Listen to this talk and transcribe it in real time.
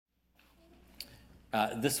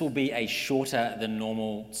This will be a shorter than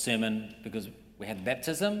normal sermon because we have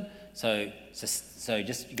baptism. So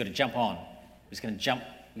just you've got to jump on. We're just going to jump.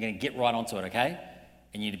 We're going to get right onto it, okay?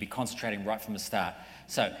 And you need to be concentrating right from the start.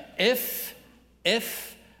 So if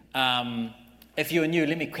you're new,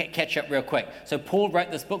 let me catch up real quick. So Paul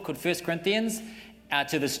wrote this book called 1 Corinthians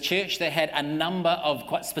to this church that had a number of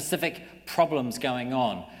quite specific problems going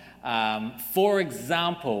on. For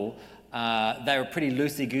example, they were pretty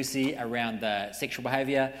loosey-goosey around the sexual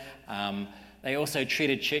behaviour. They also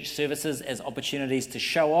treated church services as opportunities to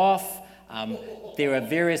show off. There were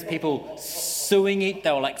various people suing each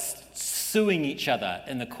other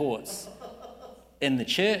in the courts in the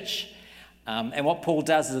church. And what Paul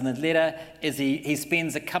does in the letter is he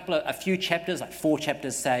spends a few chapters, like 4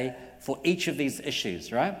 chapters, say, for each of these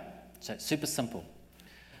issues, right? So it's super simple.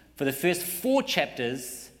 For the first 4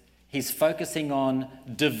 chapters, he's focusing on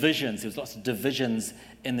divisions. There's lots of divisions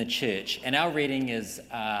in the church. And our reading is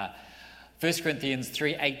 1 Corinthians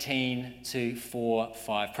 3:18 to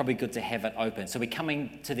 4:5. Probably good to have it open. So we're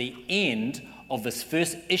coming to the end of this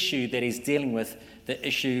first issue that he's dealing with, the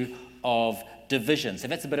issue of division. So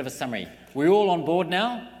that's a bit of a summary. We're all on board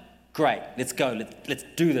now? Great. Let's go. Let's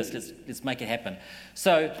do this. Let's make it happen.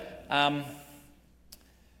 So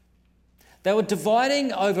they were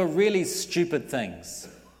dividing over really stupid things.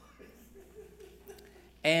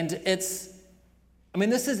 And this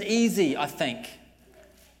is easy, I think,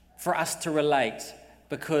 for us to relate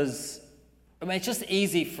because, it's just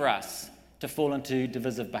easy for us to fall into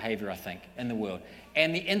divisive behavior, I think, in the world.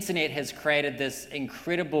 And the internet has created this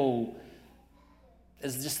incredible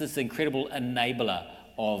enabler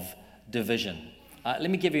of division. Let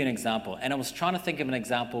me give you an example. And I was trying to think of an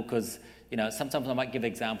example because, sometimes I might give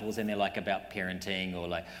examples and they're like about parenting or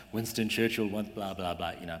like Winston Churchill once blah, blah,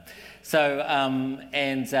 blah, So,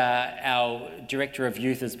 our director of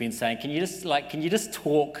youth has been saying, can you just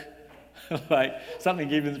talk like something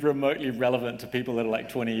even remotely relevant to people that are like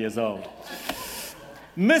 20 years old?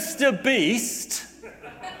 Mr. Beast.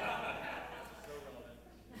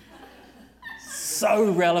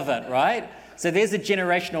 So relevant, right? So there's a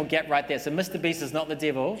generational gap right there. So Mr. Beast is not the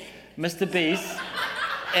devil. Mr. Beast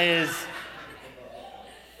is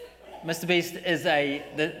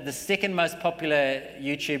the second most popular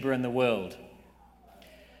YouTuber in the world.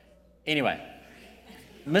 Anyway,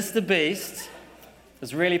 Mr. Beast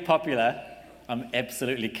is really popular. I'm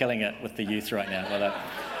absolutely killing it with the youth right now.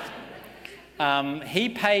 He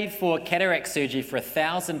paid for cataract surgery for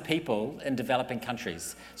 1,000 people in developing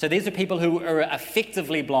countries. So these are people who are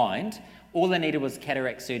effectively blind. All they needed was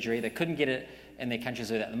cataract surgery. They couldn't get it in their countries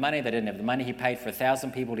without the money. They didn't have the money. He paid for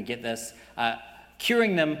 1,000 people to get this,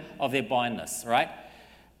 curing them of their blindness, right?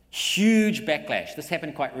 Huge backlash. This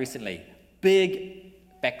happened quite recently. Big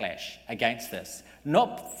backlash against this.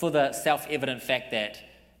 Not for the self-evident fact that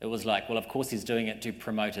it was like, well, of course he's doing it to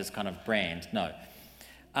promote his kind of brand. No.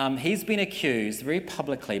 He's been accused very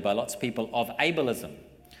publicly by lots of people of ableism,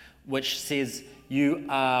 which says you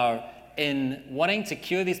are, in wanting to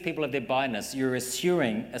cure these people of their blindness, you're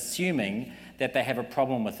assuming that they have a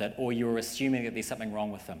problem with it, or you're assuming that there's something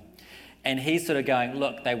wrong with them. And he's sort of going,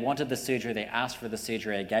 look, they wanted the surgery, they asked for the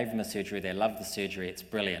surgery, I gave them the surgery, they loved the surgery, it's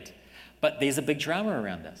brilliant. But there's a big drama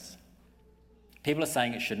around this. People are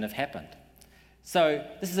saying it shouldn't have happened. So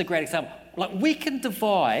this is a great example. Like, we can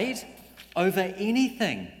divide over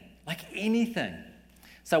anything, like anything.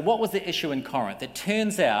 So what was the issue in Corinth? It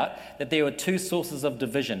turns out that there were 2 sources of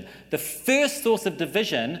division. The first source of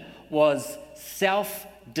division was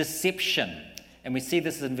self-deception. And we see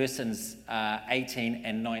this in verses 18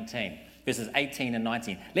 and 19. Verses 18 and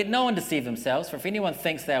 19. Let no one deceive themselves, for if anyone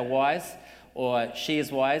thinks they are wise, or she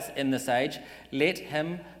is wise in this age, let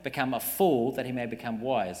him become a fool that he may become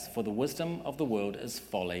wise. For the wisdom of the world is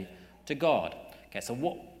folly to God. Okay, so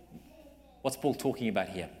what's Paul talking about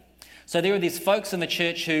here? So there were these folks in the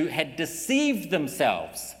church who had deceived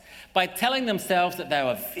themselves by telling themselves that they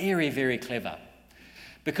were very, very clever.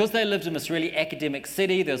 Because they lived in this really academic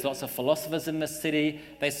city, there's lots of philosophers in this city,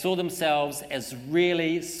 they saw themselves as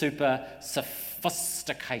really super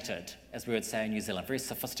sophisticated, as we would say in New Zealand, very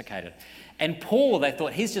sophisticated. And Paul, they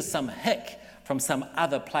thought, he's just some hick from some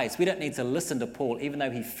other place. We don't need to listen to Paul, even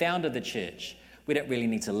though he founded the church. We don't really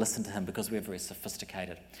need to listen to him because we're very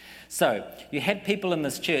sophisticated. So you had people in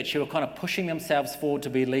this church who were kind of pushing themselves forward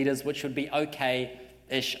to be leaders, which would be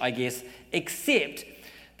okay-ish, I guess, except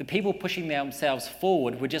the people pushing themselves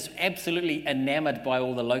forward were just absolutely enamored by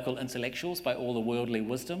all the local intellectuals, by all the worldly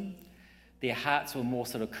wisdom. Their hearts were more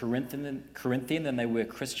sort of Corinthian than they were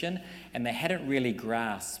Christian, and they hadn't really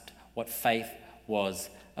grasped what faith was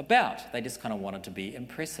about. They just kind of wanted to be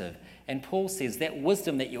impressive. And Paul says that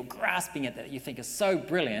wisdom that you're grasping at, that you think is so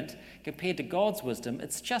brilliant, compared to God's wisdom,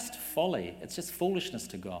 it's just folly. It's just foolishness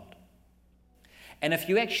to God. And if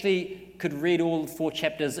you actually could read all 4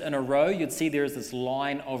 chapters in a row, you'd see there is this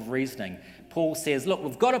line of reasoning. Paul says, look,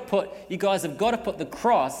 you guys have got to put the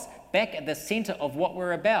cross back at the center of what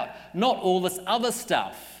we're about, not all this other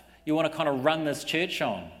stuff you want to kind of run this church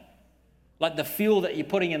on. Like the fuel that you're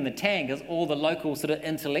putting in the tank is all the local sort of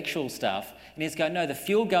intellectual stuff. And he's going, no, the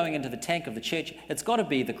fuel going into the tank of the church, it's got to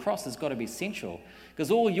be, the cross has got to be central. Because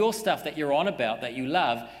all your stuff that you're on about, that you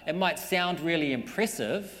love, it might sound really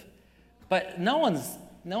impressive, but that's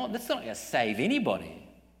not going to save anybody.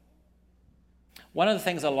 One of the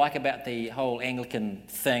things I like about the whole Anglican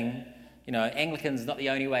thing, Anglican's not the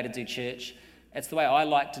only way to do church. It's the way I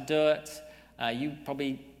like to do it. You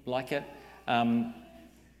probably like it.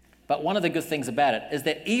 But one of the good things about it is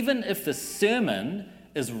that even if the sermon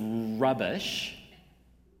is rubbish,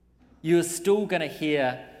 you're still going to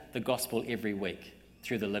hear the gospel every week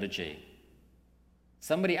through the liturgy.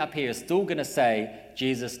 Somebody up here is still going to say,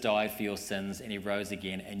 Jesus died for your sins and he rose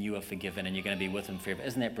again and you are forgiven and you're going to be with him forever.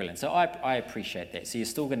 Isn't that brilliant? So I appreciate that. So you're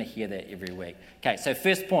still going to hear that every week. Okay, so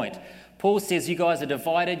first point. Paul says you guys are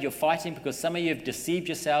divided, you're fighting because some of you have deceived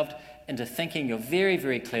yourself into thinking you're very,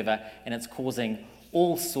 very clever, and it's causing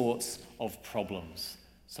all sorts of problems.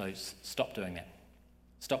 So stop doing that.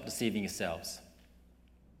 Stop deceiving yourselves.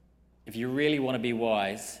 If you really want to be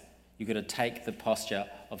wise, you've got to take the posture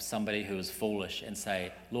of somebody who is foolish and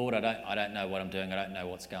say, Lord, I don't know what I'm doing. I don't know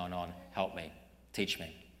what's going on. Help me. Teach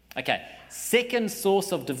me. Okay, second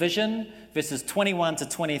source of division, verses 21 to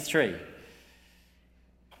 23.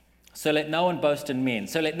 So let no one boast in men.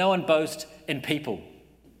 So let no one boast in people.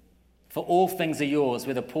 For all things are yours,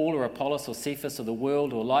 whether Paul or Apollos or Cephas or the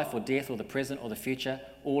world or life or death or the present or the future,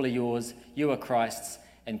 all are yours. You are Christ's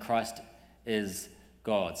and Christ is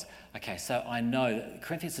God's. Okay, so I know that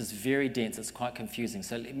Corinthians is very dense. It's quite confusing.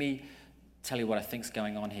 So let me tell you what I think is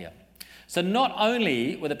going on here. So not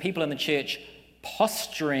only were the people in the church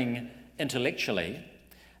posturing intellectually,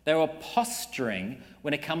 they were posturing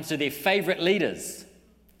when it comes to their favourite leaders.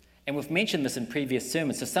 And we've mentioned this in previous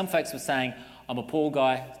sermons. So some folks were saying, I'm a Paul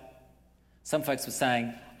guy. Some folks were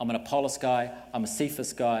saying, I'm an Apollos guy, I'm a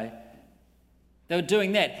Cephas guy. They were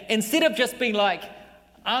doing that. Instead of just being like,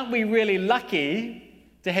 aren't we really lucky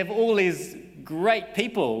to have all these great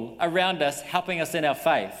people around us helping us in our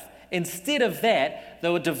faith? Instead of that, they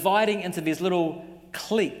were dividing into these little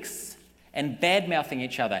cliques and bad-mouthing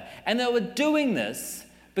each other. And they were doing this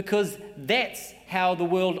because that's how the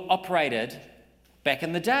world operated back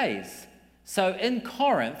in the days. So in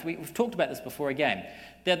Corinth, we've talked about this before again,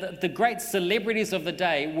 the great celebrities of the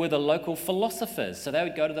day were the local philosophers. So they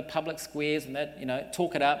would go to the public squares and they'd,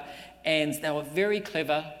 talk it up, and they were very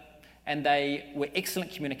clever and they were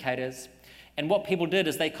excellent communicators. And what people did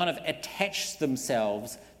is they kind of attached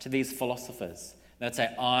themselves to these philosophers. They'd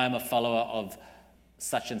say, I'm a follower of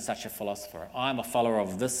such and such a philosopher. I'm a follower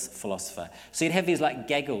of this philosopher. So you'd have these like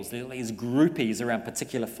gaggles, these groupies around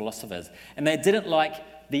particular philosophers. And they didn't like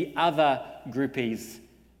the other groupies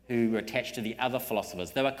who were attached to the other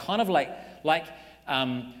philosophers. They were kind of like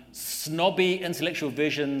snobby intellectual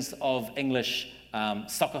versions of English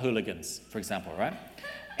soccer hooligans, for example, right?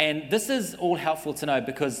 And this is all helpful to know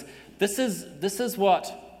because this is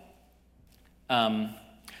what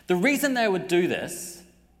the reason they would do this.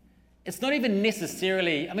 It's not even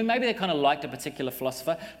necessarily, maybe they kind of liked a particular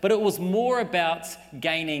philosopher, but it was more about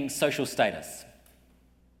gaining social status.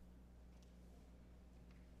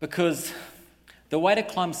 Because the way to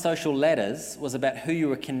climb social ladders was about who you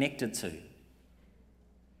were connected to.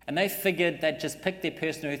 And they figured they'd just pick their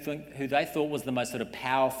person who they thought was the most sort of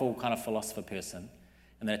powerful kind of philosopher person,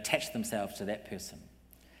 and they'd attach themselves to that person.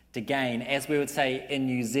 To gain, as we would say in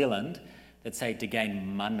New Zealand, they'd say to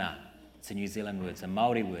gain mana. It's a New Zealand word, it's a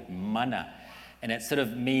Māori word, mana. And it sort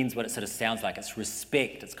of means what it sort of sounds like. It's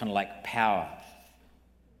respect, it's kind of like power.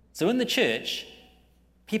 So in the church,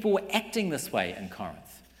 people were acting this way in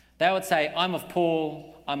Corinth. They would say, I'm of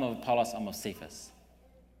Paul, I'm of Apollos, I'm of Cephas.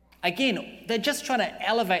 Again, they're just trying to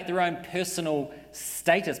elevate their own personal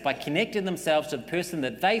status by connecting themselves to the person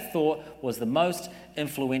that they thought was the most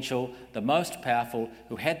influential, the most powerful,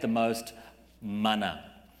 who had the most mana.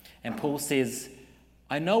 And Paul says,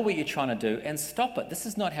 I know what you're trying to do, and stop it. This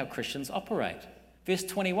is not how Christians operate. Verse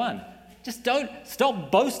 21, just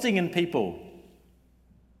stop boasting in people.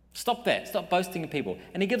 Stop that. Stop boasting in people.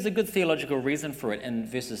 And he gives a good theological reason for it in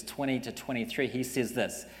verses 20 to 23. He says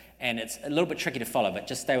this, and it's a little bit tricky to follow, but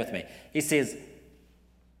just stay with me. He says,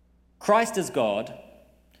 Christ is God,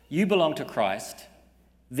 you belong to Christ,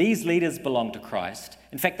 These leaders belong to Christ.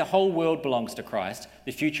 In fact, the whole world belongs to Christ.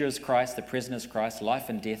 The future is Christ, the present is Christ, life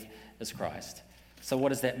and death is Christ. So what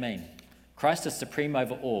does that mean? Christ is supreme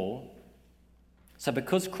over all. So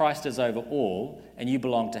because Christ is over all and you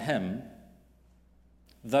belong to him,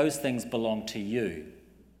 those things belong to you.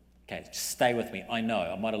 Okay, just stay with me. I know,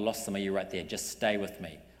 I might have lost some of you right there. Just stay with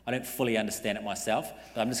me. I don't fully understand it myself,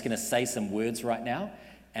 but I'm just going to say some words right now,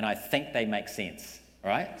 and I think they make sense. All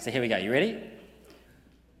right? So here we go. You ready?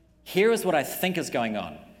 Here is what I think is going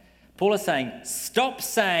on. Paul is saying, stop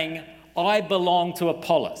saying, I belong to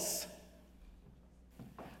Apollos.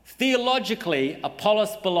 Theologically,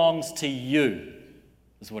 Apollos belongs to you,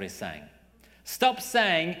 is what he's saying. Stop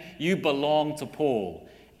saying you belong to Paul.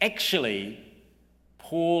 Actually,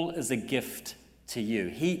 Paul is a gift to you.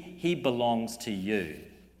 He belongs to you.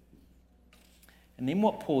 And then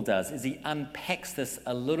what Paul does is he unpacks this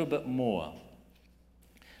a little bit more.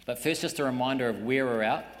 But first, just a reminder of where we're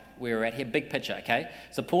at here, big picture, okay?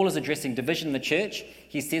 So Paul is addressing division in the church.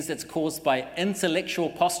 He says it's caused by intellectual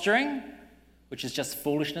posturing, which is just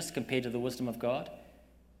foolishness compared to the wisdom of God.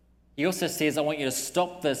 He also says, I want you to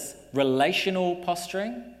stop this relational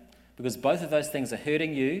posturing, because both of those things are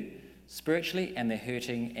hurting you spiritually, and they're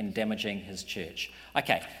hurting and damaging his church.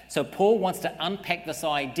 Okay, so Paul wants to unpack this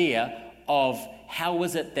idea of how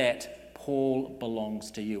is it that Paul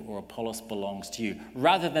belongs to you or Apollos belongs to you,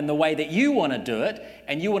 rather than the way that you want to do it,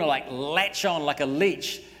 and you want to latch on like a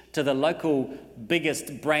leech to the local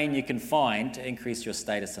biggest brain you can find to increase your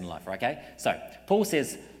status in life, okay? So Paul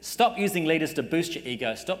says, stop using leaders to boost your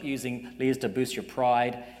ego, stop using leaders to boost your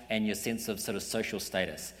pride and your sense of sort of social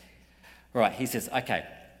status. All right, he says, okay.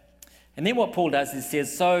 And then what Paul does is he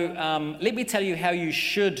says, so let me tell you how you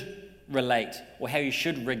should relate or how you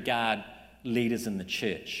should regard leaders in the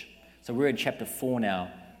church. So we're in chapter 4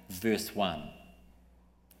 now, verse 1.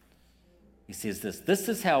 He says this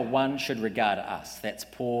is how one should regard us. That's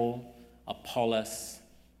Paul, Apollos,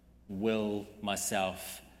 Will,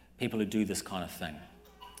 myself, people who do this kind of thing.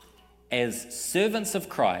 As servants of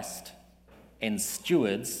Christ and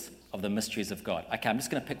stewards of the mysteries of God. Okay, I'm just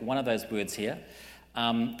going to pick one of those words here.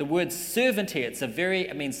 The word servant here,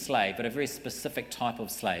 it means slave, but a very specific type of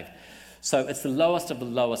slave. So it's the lowest of the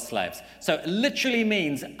lowest slaves. So it literally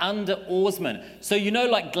means under oarsmen. So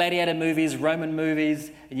like gladiator movies, Roman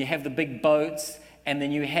movies, and you have the big boats, and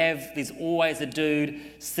then there's always a dude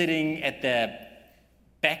sitting at the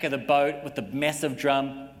back of the boat with the massive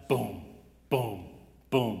drum, boom, boom,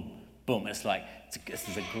 boom, boom. It's like, this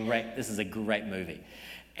is a great movie.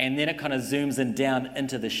 And then it kind of zooms in down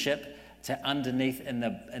into the ship to underneath in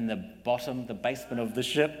the bottom, the basement of the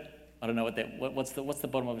ship. I don't know what's the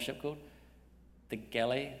bottom of a ship called? The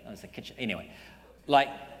galley? Oh, it's the kitchen. Anyway,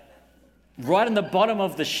 right in the bottom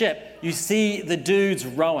of the ship, you see the dudes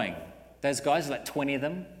rowing. Those guys, like 20 of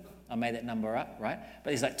them. I made that number up, right? But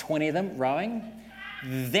there's like 20 of them rowing.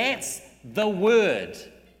 That's the word.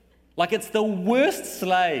 It's the worst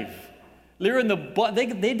slave. They're in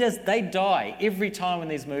they die every time in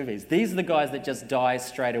these movies. These are the guys that just die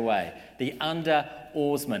straight away. The under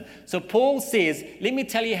oarsmen. So Paul says, let me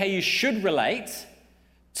tell you how you should relate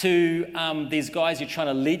to these guys you're trying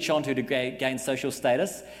to leech onto to gain social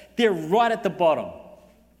status. They're right at the bottom.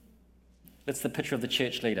 That's the picture of the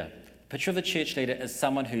church leader. The picture of the church leader is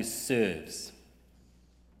someone who serves.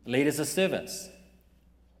 Leaders are servants.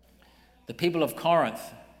 The people of Corinth,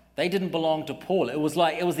 they didn't belong to Paul. It was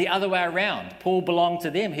the other way around. Paul belonged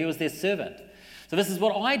to them. He was their servant. So this is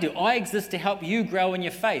what I do. I exist to help you grow in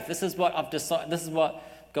your faith. This is what I've decided. This is what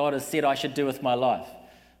God has said I should do with my life.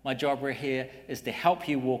 My job right here is to help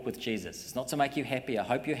you walk with Jesus. It's not to make you happy. I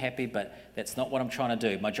hope you're happy, but that's not what I'm trying to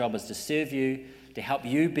do. My job is to serve you, to help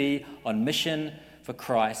you be on mission for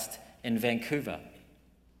Christ in Vancouver.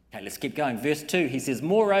 Okay, let's keep going. Verse 2, he says,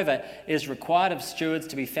 moreover, it is required of stewards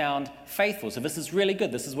to be found faithful. So this is really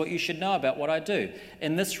good. This is what you should know about what I do.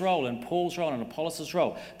 In this role, in Paul's role, in Apollos'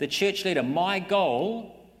 role, the church leader, my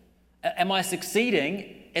goal, am I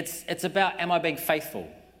succeeding? It's about, am I being faithful?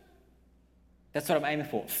 That's what I'm aiming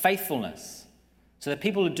for, faithfulness. So the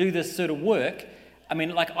people who do this sort of work,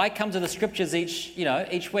 I come to the scriptures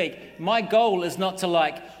each week. My goal is not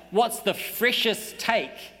to what's the freshest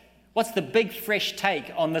take? What's the big fresh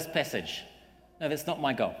take on this passage? No, that's not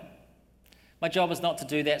my goal. My job is not to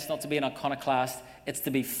do that. It's not to be an iconoclast. It's to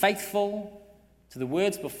be faithful to the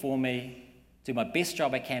words before me, do my best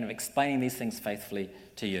job I can of explaining these things faithfully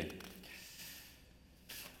to you.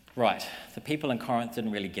 Right, the people in Corinth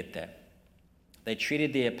didn't really get that. They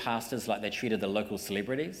treated their pastors like they treated the local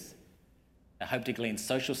celebrities. They hoped to glean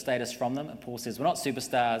social status from them. And Paul says, we're not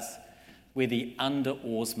superstars, we're the under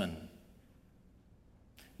oarsmen.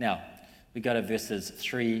 Now, we go to verses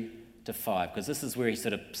 3 to 5, because this is where he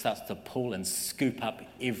sort of starts to pull and scoop up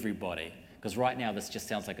everybody. Because right now this just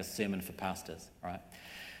sounds like a sermon for pastors, right?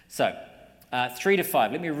 So, 3 to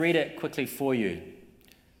 5, let me read it quickly for you.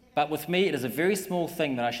 But with me it is a very small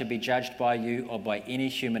thing that I should be judged by you or by any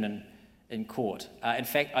human in court. In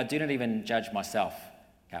fact, I do not even judge myself.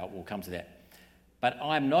 Okay, we'll come to that. But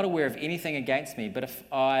I am not aware of anything against me, but if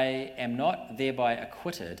I am not thereby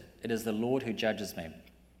acquitted, it is the Lord who judges me.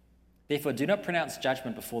 Therefore, do not pronounce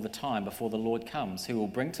judgment before the time, before the Lord comes, who will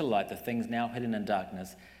bring to light the things now hidden in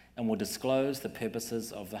darkness and will disclose the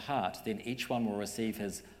purposes of the heart. Then each one will receive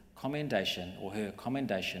his commendation or her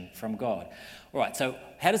commendation from God. All right, so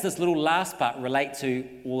how does this little last part relate to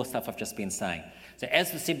all the stuff I've just been saying? So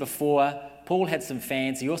as we said before, Paul had some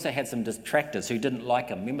fans. He also had some detractors who didn't like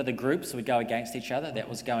him. Remember the groups would go against each other? That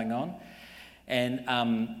was going on. And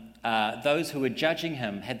those who were judging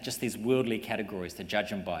him had just these worldly categories to judge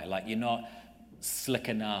him by. Like, you're not slick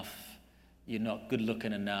enough, you're not good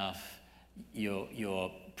looking enough,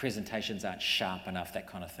 your presentations aren't sharp enough, that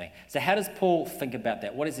kind of thing. So how does Paul think about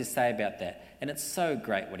that? What does he say about that? And it's so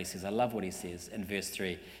great what he says. I love what he says in verse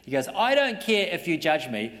 3. He goes, I don't care if you judge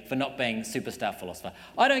me for not being superstar philosopher.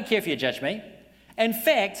 I don't care if you judge me. In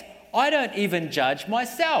fact, I don't even judge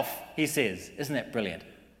myself, he says. Isn't that brilliant?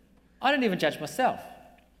 I don't even judge myself.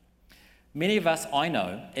 Many of us, I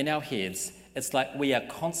know, in our heads, it's like we are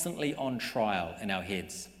constantly on trial in our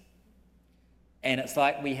heads. And it's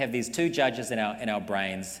like we have these two judges in our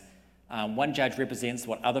brains. One judge represents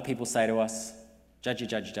what other people say to us. Judgy,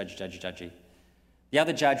 judgy, judgy, judgy, judgy. The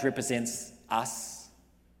other judge represents us,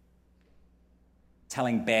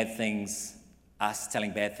 telling bad things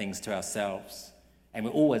to ourselves. And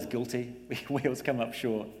we're always guilty. We always come up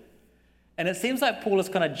short. And it seems like Paul has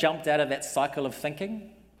kind of jumped out of that cycle of thinking.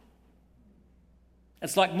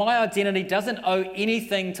 It's like my identity doesn't owe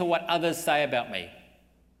anything to what others say about me.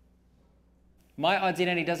 My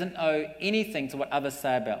identity doesn't owe anything to what others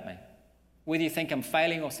say about me. Whether you think I'm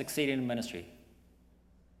failing or succeeding in ministry.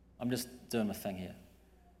 I'm just doing my thing here.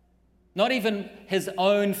 Not even his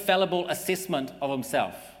own fallible assessment of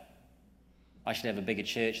himself. I should have a bigger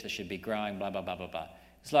church, this should be growing, blah, blah, blah, blah, blah.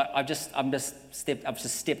 It's like I've just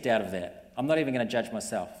stepped out of that. I'm not even going to judge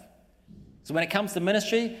myself. So when it comes to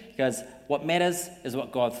ministry, he goes, what matters is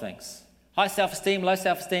what God thinks. High self-esteem, low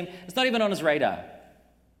self-esteem, it's not even on his radar.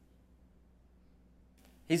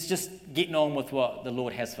 He's just getting on with what the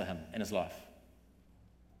Lord has for him in his life.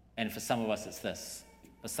 And for some of us, it's this.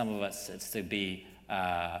 For some of us, it's to be,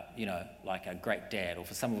 like a great dad. Or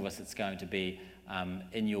for some of us, it's going to be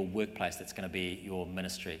in your workplace, that's going to be your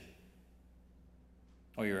ministry.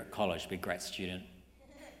 Or you're at college, be a great student,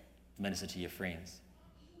 minister to your friends.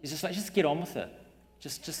 He's just like, just get on with it.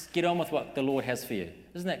 Just get on with what the Lord has for you.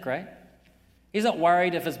 Isn't that great? He's not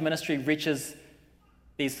worried if his ministry reaches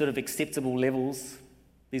these sort of acceptable levels,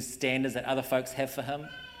 these standards that other folks have for him,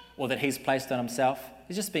 or that he's placed on himself.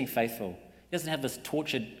 He's just being faithful. He doesn't have this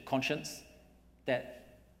tortured conscience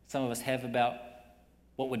that some of us have about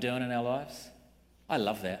what we're doing in our lives. I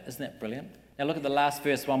love that. Isn't that brilliant? Now look at the last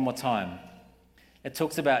verse one more time. It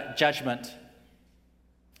talks about judgment.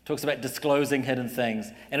 It talks about disclosing hidden things.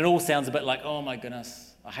 And it all sounds a bit like, oh my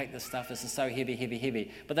goodness, I hate this stuff. This is so heavy, heavy,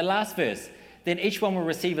 heavy. But the last verse, then each one will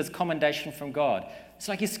receive his commendation from God. It's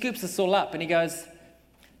like he scoops this all up and he goes,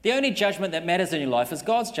 the only judgment that matters in your life is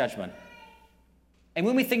God's judgment. And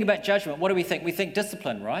when we think about judgment, what do we think? We think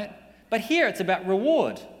discipline, right? But here it's about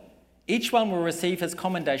reward. Each one will receive his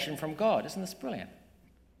commendation from God. Isn't this brilliant?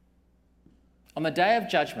 On the day of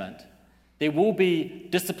judgment, there will be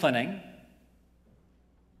disciplining,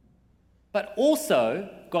 but also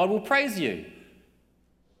God will praise you.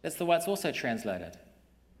 That's the way it's also translated.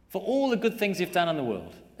 For all the good things you've done in the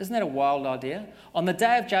world. Isn't that a wild idea? On the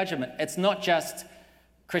day of judgment, it's not just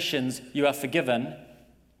Christians, you are forgiven,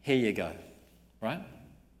 here you go. Right?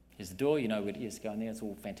 Here's the door, you know where it is, go in there, it's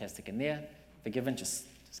all fantastic in there. Forgiven, just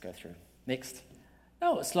go through. Next.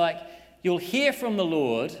 No, it's like you'll hear from the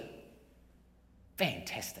Lord,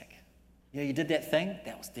 fantastic. You did that thing?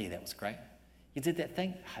 That was great. You did that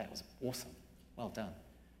thing? That was awesome. Well done.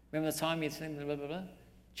 Remember the time you said blah, blah, blah?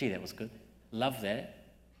 Gee, that was good. Love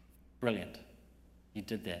that. Brilliant. You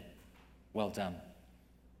did that. Well done.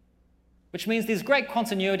 Which means there's great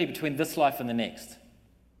continuity between this life and the next.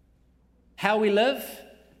 How we live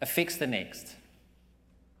affects the next.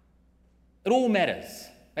 It all matters.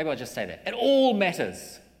 Maybe I'll just say that. It all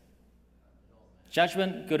matters.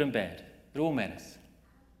 Judgment, good and bad. It all matters.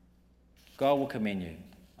 God will commend you.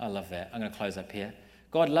 I love that. I'm going to close up here.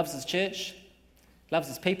 God loves his church, loves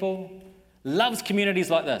his people, loves communities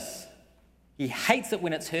like this. He hates it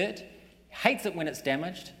when it's hurt, hates it when it's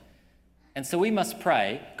damaged, And so we must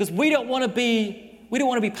pray, because we don't want to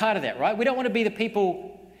be part of that, right? We don't want to be the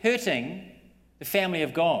people hurting the family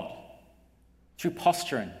of God through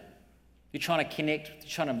posturing. You're trying to connect, you're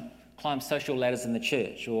trying to climb social ladders in the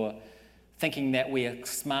church, or thinking that we are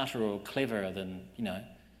smarter or cleverer than, a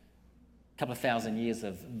couple of thousand years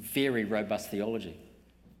of very robust theology.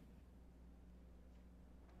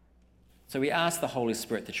 So we ask the Holy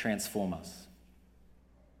Spirit to transform us.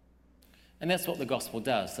 And that's what the gospel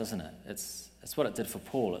does, doesn't it? It's what it did for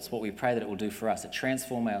Paul. It's what we pray that it will do for us. It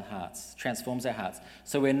transforms our hearts.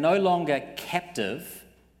 So we're no longer captive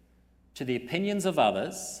to the opinions of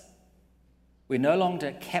others. We're no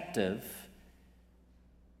longer captive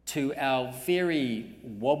to our very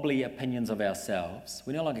wobbly opinions of ourselves.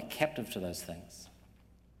 We're no longer captive to those things.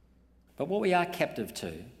 But what we are captive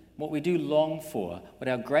to, what we do long for, what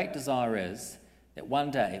our great desire is, that one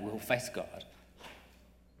day we'll face God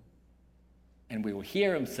and we will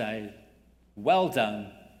hear him say, "Well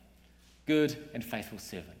done, good and faithful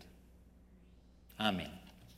servant." Amen.